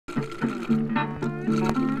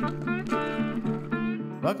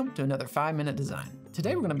Welcome to another 5-minute design.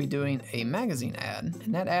 Today we're going to be doing a magazine ad,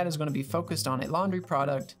 and that ad is going to be focused on a laundry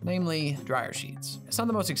product, namely dryer sheets. It's not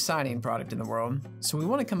the most exciting product in the world, so we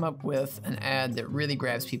want to come up with an ad that really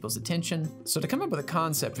grabs people's attention. So to come up with a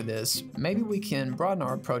concept for this, maybe we can broaden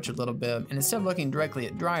our approach a little bit, and instead of looking directly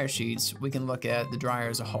at dryer sheets, we can look at the dryer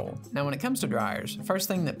as a whole. Now when it comes to dryers, the first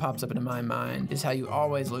thing that pops up into my mind is how you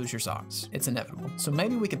always lose your socks. It's inevitable. So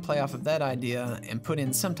maybe we could play off of that idea and put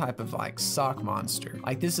in some type of like sock monster.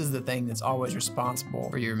 Like this is the thing that's always responsible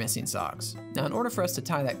for your missing socks. Now in order for us to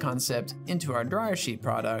tie that concept into our dryer sheet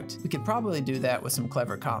product, we could probably do that with some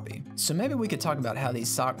clever copy. So maybe we could talk about how these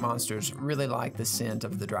sock monsters really like the scent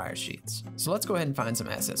of the dryer sheets. So let's go ahead and find some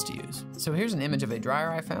assets to use. So here's an image of a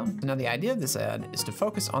dryer I found. Now the idea of this ad is to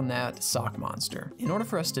focus on that sock monster. In order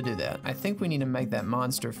for us to do that, I think we need to make that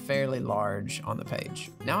monster fairly large on the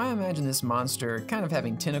page. Now I imagine this monster kind of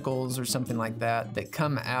having tentacles or something like that that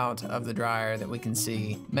come out of the dryer that we can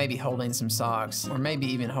see, maybe holding some socks, or maybe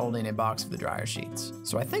even holding a box of the dryer sheets.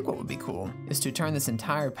 So I think what would be cool is to turn this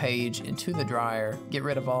entire page into the dryer, get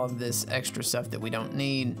rid of all of this extra stuff that we don't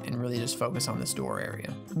need, and really just focus on this door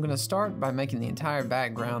area. I'm gonna start by making the entire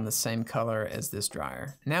background the same color as this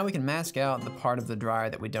dryer. Now we can mask out the part of the dryer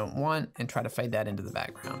that we don't want and try to fade that into the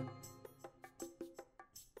background.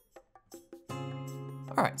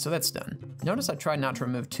 Alright, so that's done. Notice I tried not to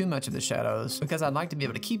remove too much of the shadows because I'd like to be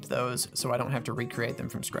able to keep those so I don't have to recreate them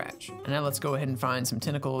from scratch. And now let's go ahead and find some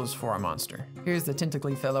tentacles for our monster. Here's the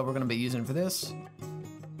tentacly fellow we're going to be using for this.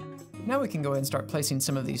 Now we can go ahead and start placing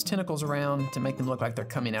some of these tentacles around to make them look like they're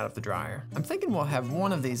coming out of the dryer. I'm thinking we'll have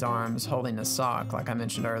one of these arms holding a sock like I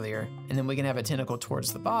mentioned earlier, and then we can have a tentacle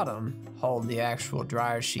towards the bottom hold the actual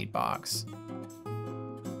dryer sheet box.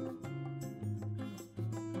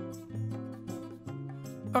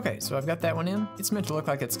 Okay, so I've got that one in. It's meant to look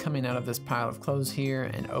like it's coming out of this pile of clothes here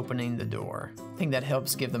and opening the door. I think that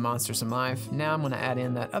helps give the monster some life. Now I'm going to add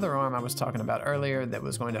in that other arm I was talking about earlier that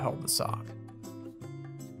was going to hold the sock.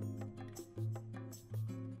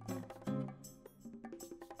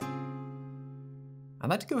 I'd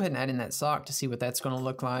like to go ahead and add in that sock to see what that's going to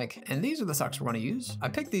look like, and these are the socks we're going to use. I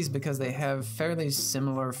picked these because they have fairly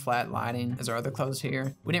similar flat lighting as our other clothes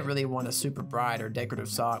here. We didn't really want a super bright or decorative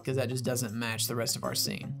sock because that just doesn't match the rest of our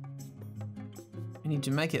scene. We need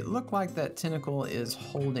to make it look like that tentacle is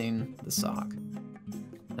holding the sock.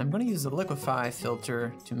 I'm going to use the liquify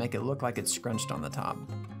filter to make it look like it's scrunched on the top.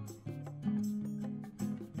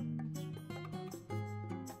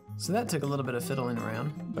 So that took a little bit of fiddling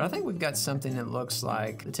around, but I think we've got something that looks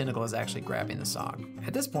like the tentacle is actually grabbing the sock.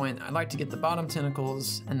 At this point, I'd like to get the bottom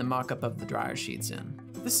tentacles and the mock-up of the dryer sheets in.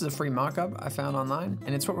 This is a free mock-up I found online,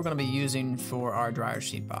 and it's what we're going to be using for our dryer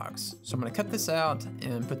sheet box. So I'm going to cut this out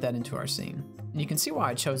and put that into our scene. And you can see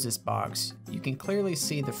why I chose this box. You can clearly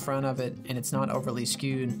see the front of it, and it's not overly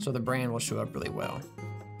skewed, so the brand will show up really well.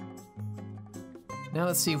 Now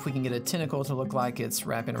let's see if we can get a tentacle to look like it's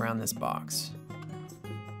wrapping around this box.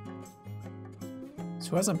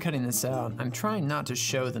 So as I'm cutting this out, I'm trying not to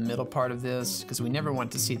show the middle part of this because we never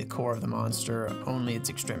want to see the core of the monster, only its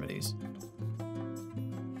extremities.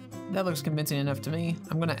 That looks convincing enough to me.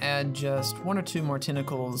 I'm going to add just 1 or 2 more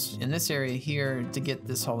tentacles in this area here to get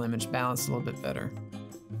this whole image balanced a little bit better.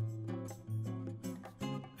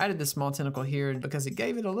 I added this small tentacle here because it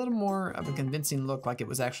gave it a little more of a convincing look like it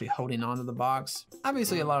was actually holding onto the box.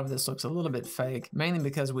 Obviously a lot of this looks a little bit fake, mainly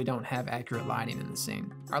because we don't have accurate lighting in the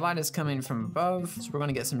scene. Our light is coming from above, so we're going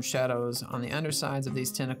to get some shadows on the undersides of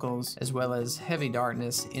these tentacles, as well as heavy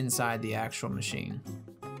darkness inside the actual machine.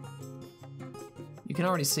 You can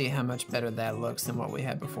already see how much better that looks than what we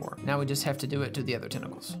had before. Now we just have to do it to the other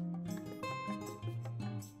tentacles.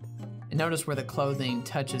 And notice where the clothing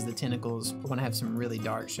touches the tentacles, we're going to have some really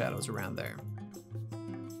dark shadows around there.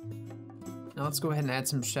 Now let's go ahead and add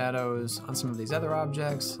some shadows on some of these other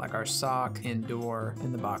objects, like our sock and door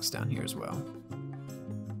and the box down here as well.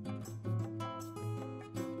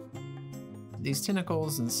 These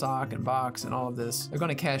tentacles and sock and box and all of this, they're going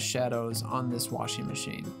to cast shadows on this washing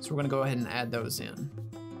machine. So we're going to go ahead and add those in.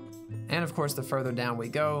 And of course, the further down we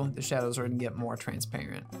go, the shadows are going to get more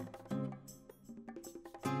transparent.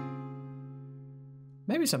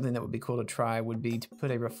 Maybe something that would be cool to try would be to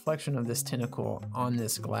put a reflection of this tentacle on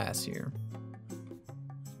this glass here.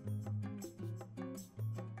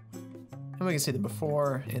 And we can see the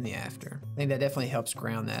before and the after. I think that definitely helps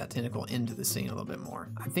ground that tentacle into the scene a little bit more.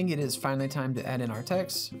 I think it is finally time to add in our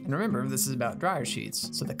text. And remember, this is about dryer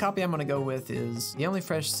sheets. So the copy I'm gonna go with is the only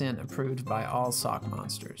fresh scent approved by all sock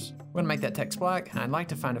monsters. We're gonna make that text black, and I'd like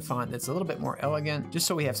to find a font that's a little bit more elegant, just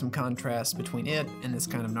so we have some contrast between it and this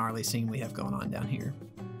kind of gnarly scene we have going on down here.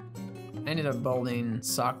 ended up bolding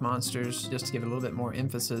sock monsters just to give it a little bit more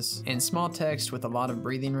emphasis. And small text with a lot of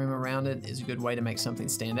breathing room around it is a good way to make something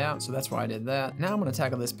stand out, so that's why I did that. Now I'm gonna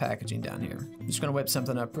tackle this packaging down here. I'm just gonna whip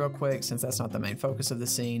something up real quick since that's not the main focus of the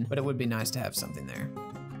scene, but it would be nice to have something there.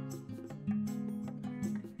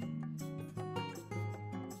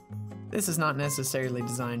 This is not necessarily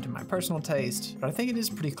designed to my personal taste, but I think it is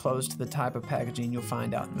pretty close to the type of packaging you'll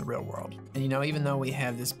find out in the real world. And you know, even though we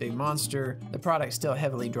have this big monster, the product still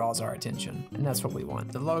heavily draws our attention, and that's what we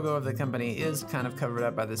want. The logo of the company is kind of covered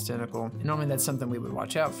up by this tentacle, and normally that's something we would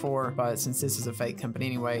watch out for, but since this is a fake company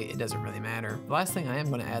anyway, it doesn't really matter. The last thing I am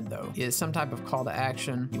going to add though is some type of call to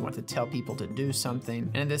action. You want to tell people to do something,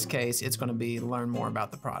 and in this case, it's going to be learn more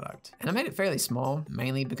about the product. And I made it fairly small,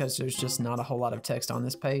 mainly because there's just not a whole lot of text on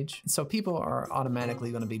this page. So people are automatically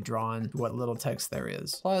going to be drawn to what little text there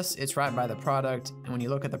is. Plus, it's right by the product, and when you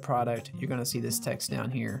look at the product, you're going to see this text down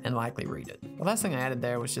here and likely read it. The last thing I added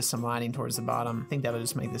there was just some lighting towards the bottom. I think that'll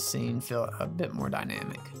just make the scene feel a bit more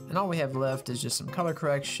dynamic. And all we have left is just some color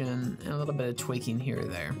correction and a little bit of tweaking here or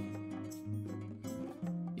there.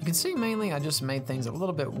 You can see mainly I just made things a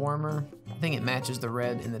little bit warmer. I think it matches the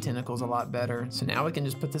red in the tentacles a lot better. So now we can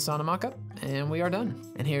just put this on a mock-up and we are done.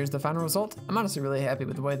 And here's the final result. I'm honestly really happy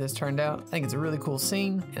with the way this turned out. I think it's a really cool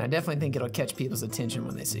scene, and I definitely think it'll catch people's attention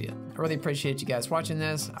when they see it. I really appreciate you guys watching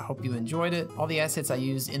this. I hope you enjoyed it. All the assets I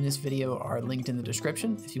used in this video are linked in the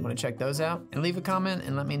description if you want to check those out. And leave a comment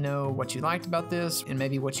and let me know what you liked about this and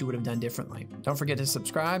maybe what you would have done differently. Don't forget to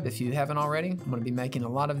subscribe if you haven't already. I'm going to be making a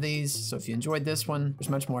lot of these, so if you enjoyed this one, there's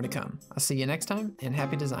much more to come. I'll see you next time, and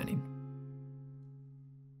happy designing.